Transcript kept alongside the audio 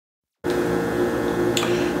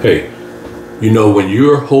Hey, you know, when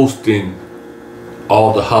you're hosting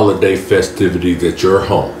all the holiday festivities at your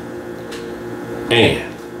home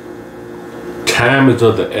and time is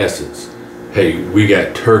of the essence, hey, we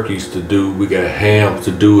got turkeys to do, we got hams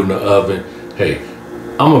to do in the oven. Hey,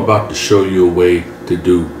 I'm about to show you a way to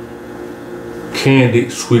do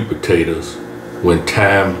candied sweet potatoes when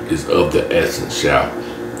time is of the essence, y'all.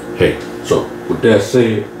 Hey, so with that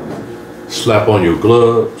said, slap on your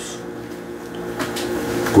gloves,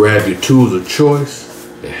 grab your tools of choice,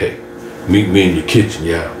 and hey, meet me in your kitchen,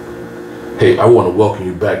 y'all. Hey, I want to welcome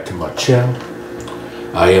you back to my channel.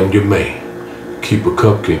 I am your man. Keep a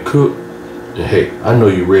Cup Can Cook. And hey, I know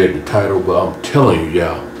you read the title, but I'm telling you,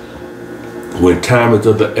 y'all, when time is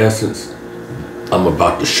of the essence, I'm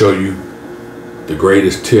about to show you the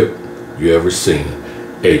greatest tip you ever seen.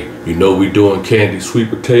 Hey, you know we doing candied sweet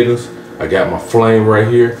potatoes. I got my flame right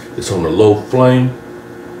here. It's on the low flame.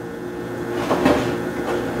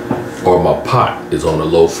 Or my pot is on the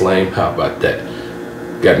low flame. How about that?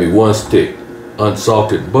 Got me one stick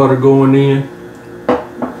unsalted butter going in.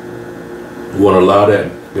 You want to allow that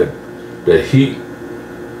heat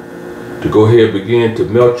to go ahead and begin to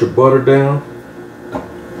melt your butter down.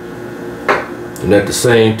 And at the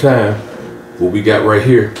same time, what we got right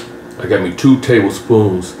here, I got me 2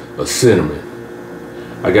 tablespoons of cinnamon.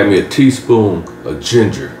 I got me a teaspoon of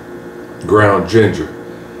ginger, ground ginger.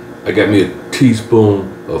 I got me a teaspoon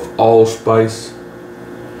of allspice,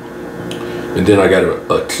 and then I got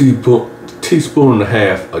a teaspoon and a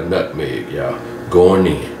half of nutmeg, y'all, going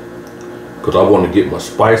in, because I want to get my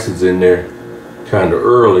spices in there kind of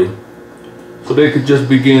early so they could just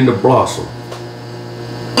begin to blossom.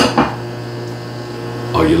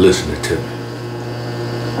 Are you listening to me?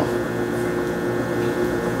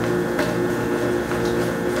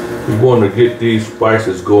 You want to get these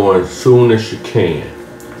spices going as soon as you can,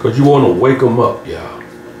 because you want to wake them up, y'all.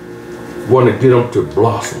 You want to get them to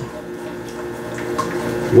blossom.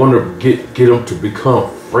 You want to get them to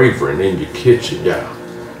become fragrant in your kitchen, y'all.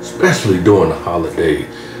 Especially during the holidays.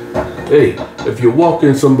 Hey, if you walk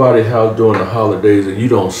in somebody's house during the holidays and you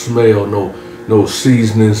don't smell no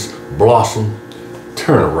seasonings blossom,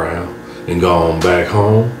 turn around and go on back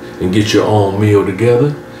home and get your own meal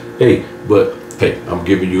together. Hey, but hey, I'm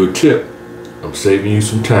giving you a tip. I'm saving you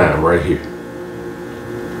some time right here.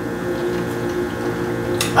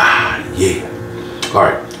 Yeah. All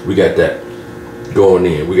right, we got that going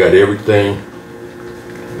in. We got everything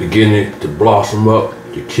beginning to blossom up.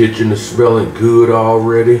 Your kitchen is smelling good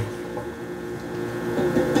already.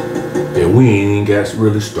 And we ain't even got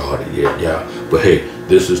really started yet, y'all. But hey,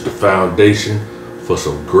 this is the foundation for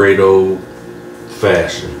some great old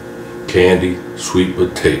fashioned candied sweet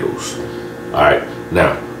potatoes. All right,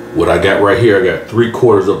 now what I got right here, I got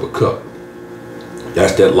 3/4 of a cup.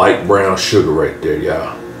 That's that light brown sugar right there,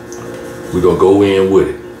 y'all. We're gonna go in with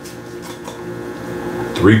it.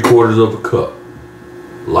 3/4 of a cup,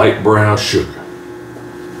 light brown sugar.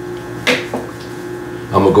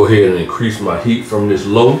 I'm gonna go ahead and increase my heat from this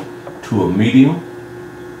low to a medium.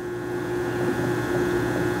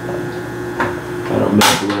 I don't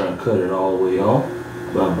mess around and cut it all the way off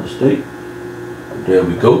by mistake. There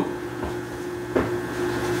we go.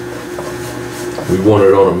 We want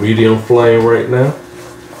it on a medium flame right now.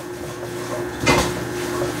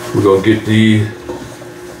 We're gonna get the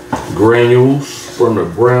granules from the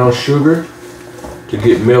brown sugar to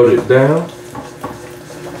get melted down.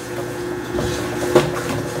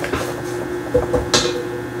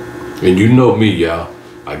 And you know me, y'all,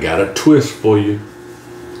 I got a twist for you.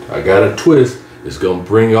 I got a twist. It's gonna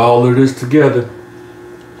bring all of this together.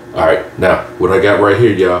 All right, now what I got right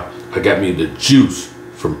here, y'all, I got me the juice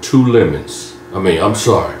from 2 lemons.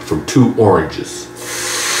 From 2 oranges.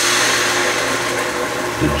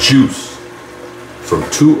 The juice from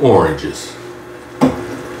 2 oranges.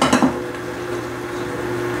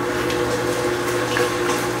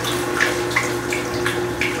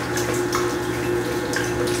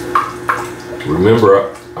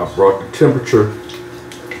 Remember, I brought the temperature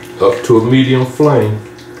up to a medium flame.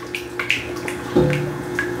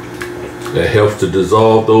 That helps to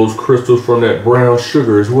dissolve those crystals from that brown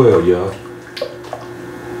sugar as well, y'all.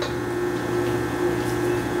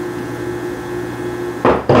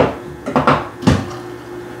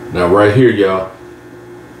 Now right here, y'all,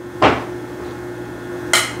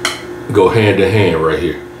 go hand in hand right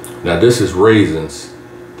here. Now this is raisins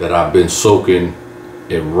that I've been soaking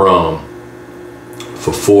in rum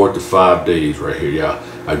for 4 to 5 days right here, y'all.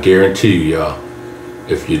 I guarantee you, y'all,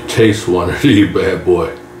 if you taste one of these bad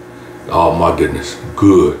boy, oh my goodness,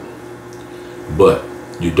 good. But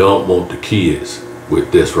you don't want the kids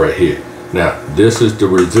with this right here. Now, this is the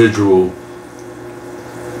residual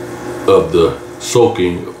of the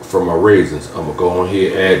soaking from my raisins. I'm gonna go on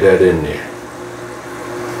here and add that in there.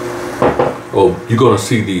 Oh, you're gonna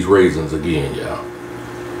see these raisins again, y'all.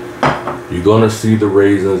 You're gonna see the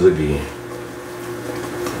raisins again.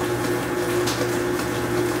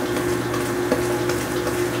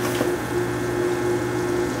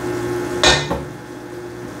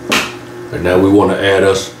 And now we want to add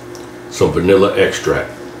us some vanilla extract.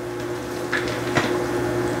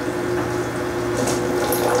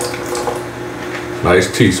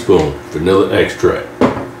 Nice teaspoon vanilla extract.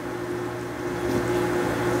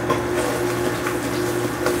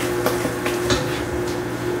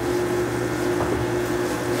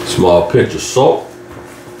 Small pinch of salt.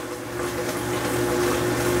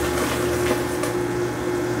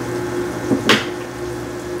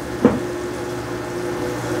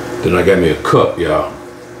 Then I got me a cup, y'all.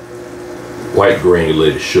 White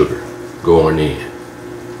granulated sugar going in.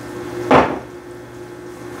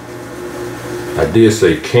 I did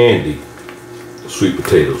say candied sweet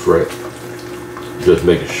potatoes, right? Just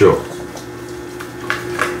making sure.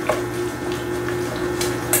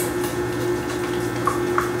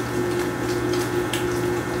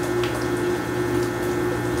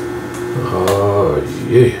 Oh,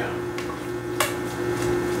 yeah.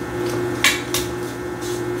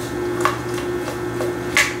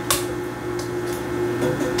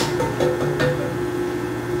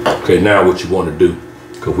 Okay, now what you want to do,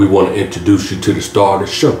 because we want to introduce you to the star of the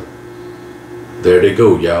show. There they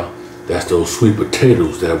go, y'all. That's those sweet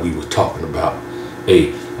potatoes that we were talking about.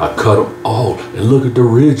 Hey, I cut them all, and look at the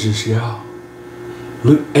ridges, y'all.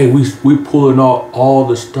 Look, hey, we pulling all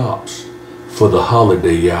the stops for the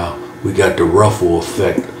holiday, y'all. We got the ruffle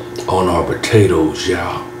effect on our potatoes,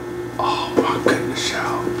 y'all. Oh my goodness,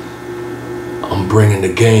 y'all. I'm bringing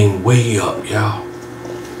the game way up, y'all.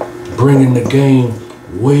 Bringing the game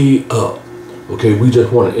way up. Okay, we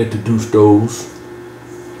just want to introduce those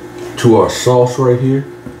to our sauce right here.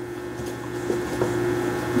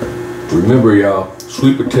 Remember, y'all,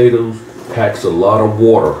 sweet potatoes packs a lot of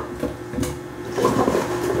water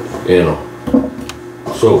in them.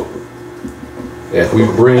 So as we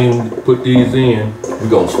put these in, we're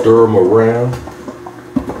gonna stir them around,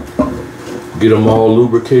 get them all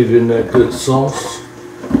lubricated in that good sauce,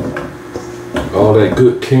 all that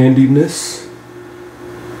good candiness.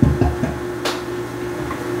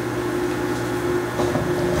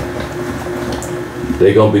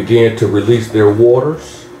 They're gonna begin to release their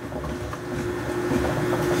waters.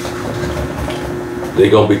 They're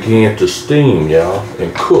gonna begin to steam, y'all,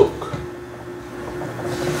 and cook.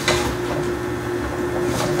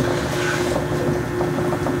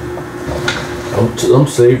 I'm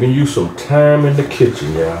saving you some time in the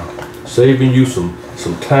kitchen, y'all. Saving you some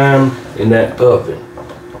time in that oven.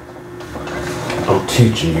 I'm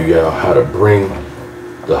teaching you, y'all, how to bring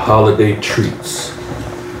the holiday treats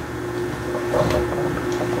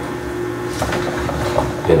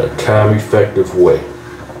in a time-effective way.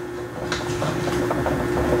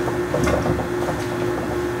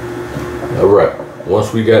 All right,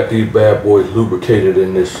 once we got these bad boys lubricated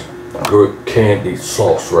in this good candy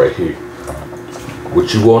sauce right here,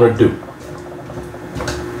 what you want to do,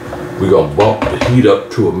 we're gonna bump the heat up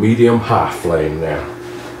to a medium-high flame now.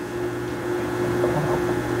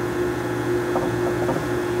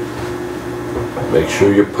 Make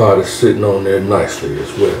sure your pot is sitting on there nicely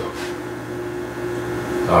as well.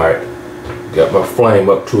 Alright, got my flame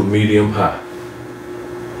up to a medium-high.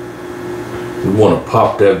 We want to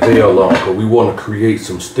pop that veil on because we want to create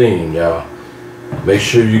some steam, y'all. Make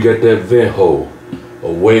sure you get that vent hole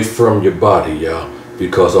away from your body, y'all,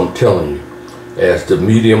 because I'm telling you, as the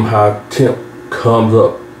medium-high temp comes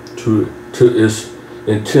up to its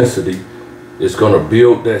intensity, it's going to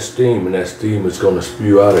build that steam, and that steam is going to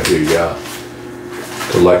spew out of here, y'all.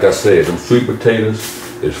 So like I said, them sweet potatoes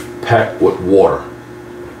is packed with water.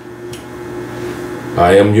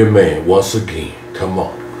 I am your man once again. Come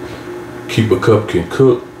on. Keep a Cup can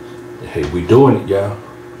cook. Hey, we doing it, y'all.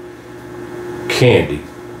 Candy,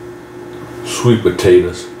 sweet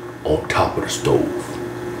potatoes on top of the stove.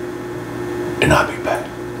 And I'll be back.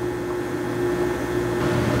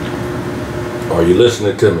 Are you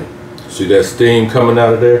listening to me? See that steam coming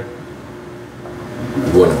out of there?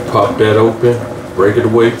 You want to pop that open, break it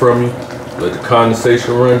away from you, let the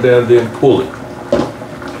condensation run down, then pull it.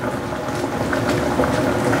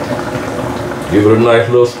 Give it a nice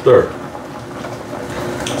little stir.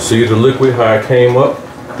 See the liquid, how it came up?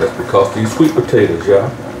 That's because these sweet potatoes, y'all,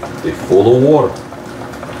 they full of water.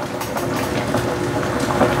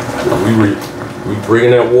 So we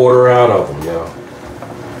bringing that water out of them, y'all.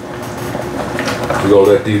 We're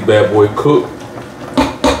gonna let these bad boys cook,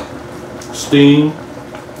 steam,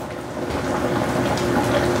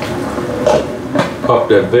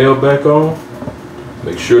 that valve back on.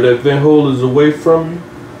 Make sure that vent hole is away from you.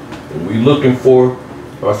 And we looking for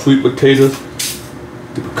our sweet potatoes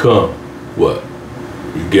to become what?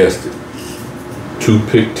 You guessed it.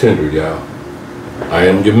 Toothpick tender, y'all. I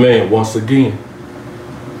am your man once again.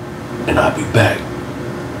 And I'll be back.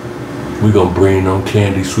 We're gonna bring on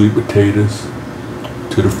candied sweet potatoes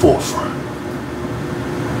to the forefront.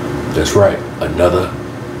 That's right, another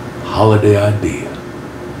holiday idea.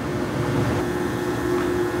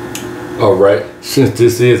 All right, since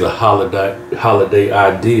this is a holiday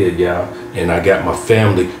idea, y'all, and I got my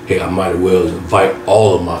family, hey, I might as well invite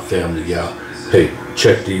all of my family, y'all. Hey,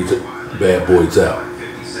 check these bad boys out.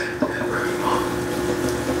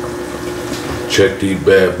 Check these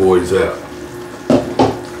bad boys out.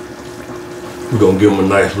 We're gonna give them a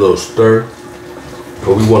nice little stir,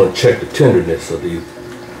 but we want to check the tenderness of these.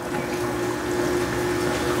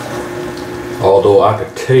 Although I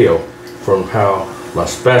could tell from how my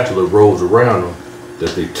spatula rolls around them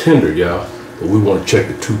that they tender, y'all, but we want to check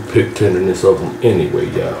the toothpick tenderness of them anyway,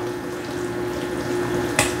 y'all.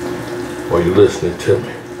 While you're listening to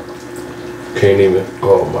me. Can't even,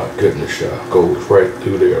 oh my goodness, y'all, goes right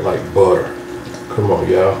through there like butter. Come on,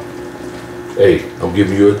 y'all. Hey, I'm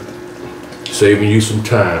giving you saving you some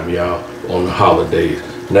time, y'all, on the holidays.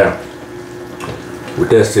 Now, with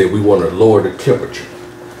that said, we want to lower the temperature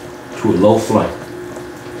to a low flame.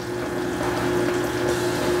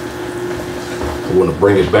 We want to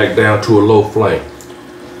bring it back down to a low flame.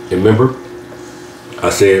 And remember, I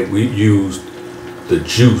said we used the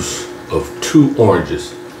juice of 2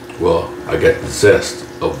 oranges. Well, I got the zest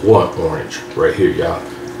of 1 orange right here, y'all.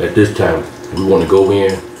 At this time, we want to go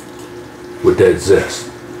in with that zest.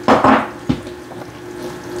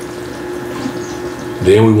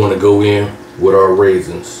 Then we want to go in with our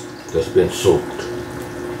raisins that's been soaked.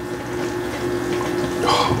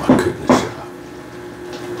 Oh my goodness, y'all.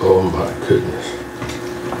 Oh my goodness.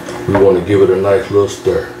 We want to give it a nice little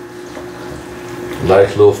stir.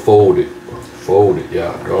 Nice little fold it. Fold it,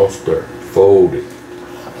 y'all. Don't stir. Fold it.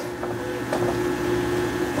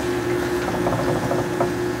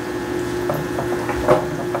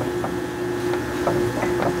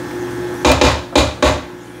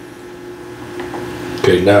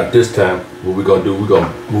 Okay, now at this time, what we're gonna do, we're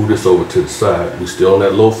gonna move this over to the side. We're still on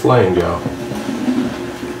that low flame, y'all.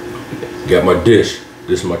 Got my dish.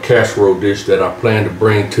 This is my casserole dish that I plan to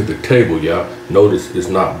bring to the table, y'all. Notice it's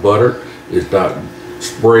not buttered, it's not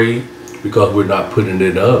sprayed, because we're not putting it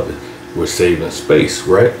in the oven. We're saving space,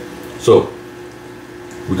 right? So,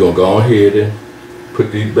 we're gonna go ahead and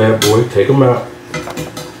put these bad boys, take them out.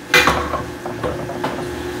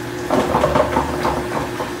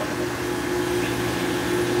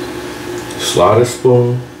 Slide a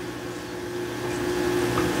spoon.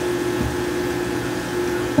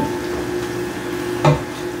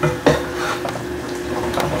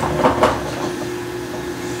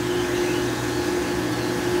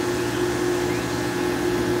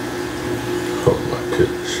 Oh my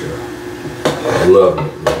goodness, y'all. I'm loving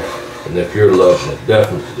it, man. And if you're loving it,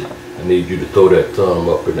 definitely, I need you to throw that thumb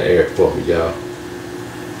up in the air for me, y'all.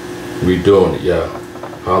 We doing it, y'all.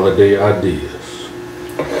 Holiday ideas.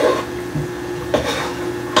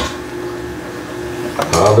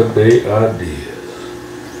 Holiday ideas.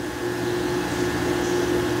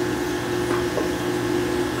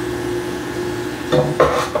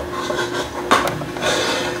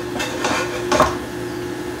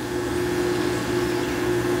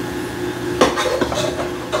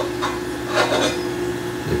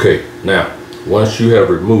 Okay, now, once you have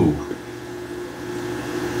removed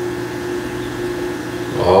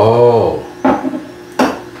all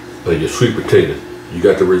of your sweet potatoes, you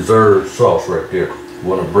got the reserved sauce right there. You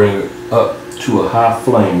want to bring it up to a high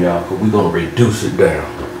flame, y'all, because we're going to reduce it down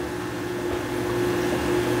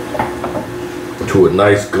to a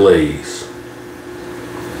nice glaze.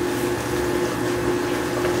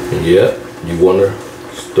 And yep, you want to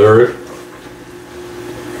stir it.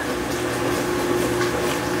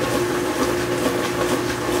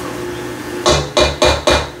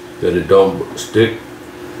 That it don't stick,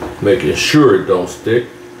 making sure it don't stick.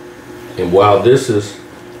 And while this is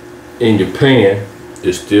in your pan,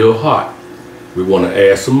 it's still hot. We want to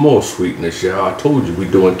add some more sweetness, y'all. I told you we're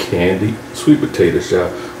doing candied sweet potatoes,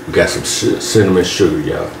 y'all. We got some cinnamon sugar,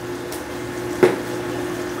 y'all.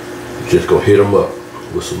 Just gonna hit them up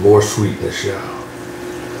with some more sweetness, y'all.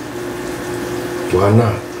 Why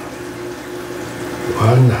not?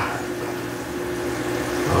 Why not?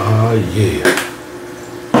 Ah, yeah.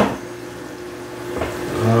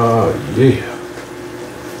 Ah, yeah.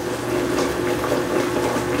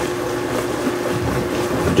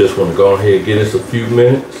 Just want to go ahead and give this a few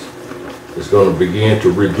minutes It's going to begin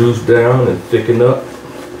to reduce down and thicken up.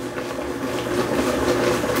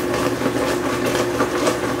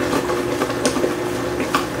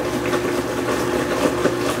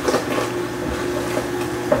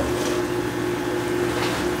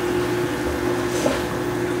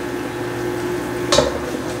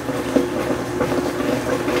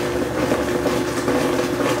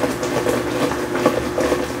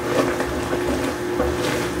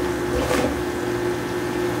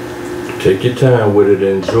 Take your time with it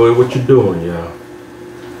and enjoy what you're doing, y'all.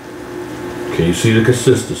 Can you see the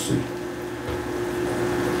consistency?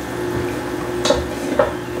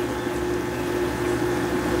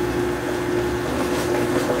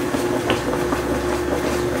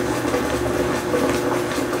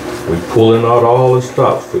 We're pulling out all the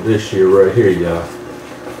stops for this year right here, y'all.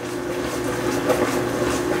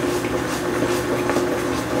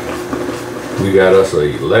 We got us an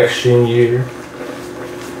election year.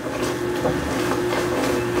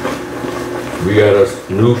 We got us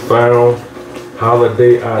newfound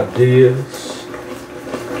holiday ideas.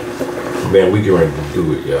 Man, we get ready to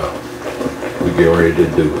do it, y'all. We get ready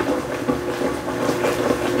to do it.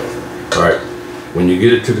 All right, when you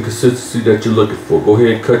get it to the consistency that you're looking for, go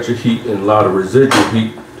ahead and cut your heat and allow the residual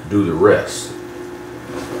heat to do the rest.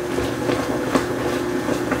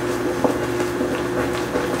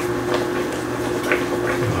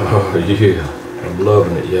 Oh yeah, I'm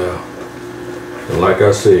loving it, y'all. And like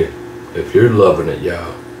I said, if you're loving it,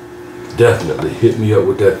 y'all, definitely hit me up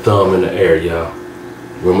with that thumb in the air, y'all.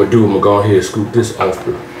 What I'm gonna do, I'm gonna go ahead and scoop this off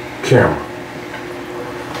the camera.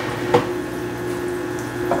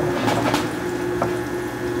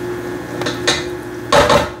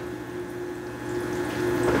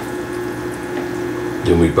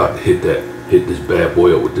 Then we about to hit this bad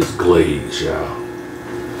boy up with this glaze, y'all.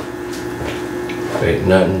 Ain't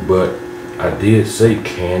nothing but, I did say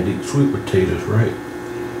candied sweet potatoes, right?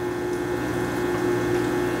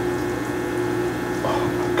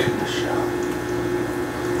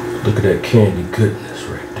 Look at that candy goodness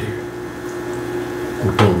right there.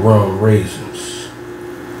 With them rum raisins.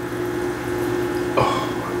 Oh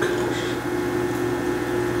my goodness.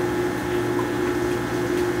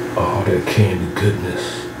 All that candy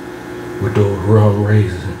goodness with those rum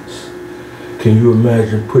raisins. Can you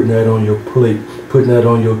imagine putting that on your plate, putting that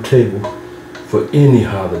on your table for any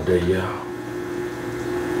holiday, y'all?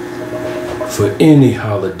 For any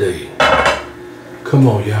holiday. Come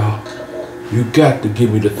on, y'all. You got to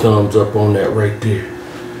give me the thumbs up on that right there.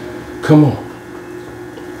 Come on.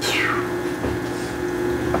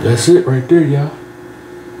 That's it right there, y'all.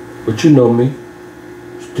 But you know me.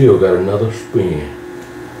 Still got another spin.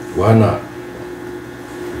 Why not?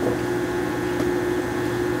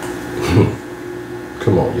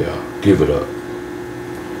 Come on, y'all. Give it up.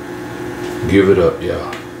 Give it up,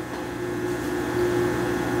 y'all.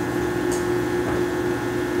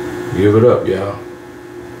 Give it up, y'all.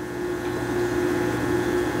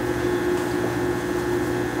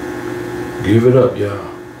 Give it up, y'all.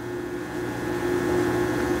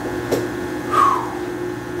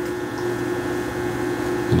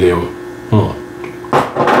 Then,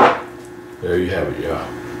 there you have it, y'all.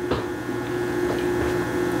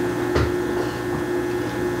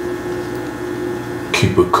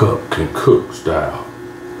 Keep a cup can cook style.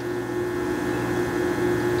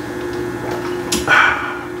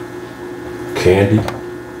 Candied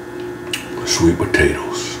sweet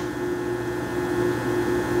potatoes.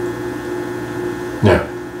 Now,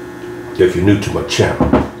 if you're new to my channel,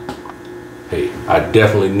 hey, I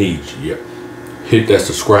definitely need you. Hit that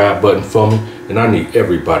subscribe button for me, and I need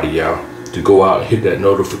everybody, y'all, to go out and hit that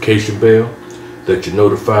notification bell that you're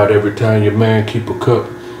notified every time your man Keep a Cup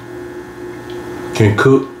can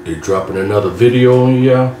cook. They're dropping another video on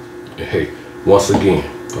you, y'all. And hey, once again,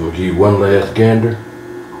 I'm gonna give you one last gander,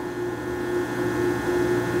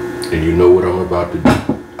 and you know what I'm about to do.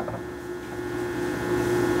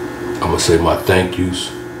 I'm gonna say my thank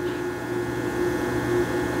yous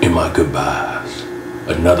and my goodbyes.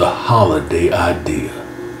 Another holiday idea,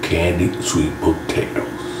 candied sweet potato.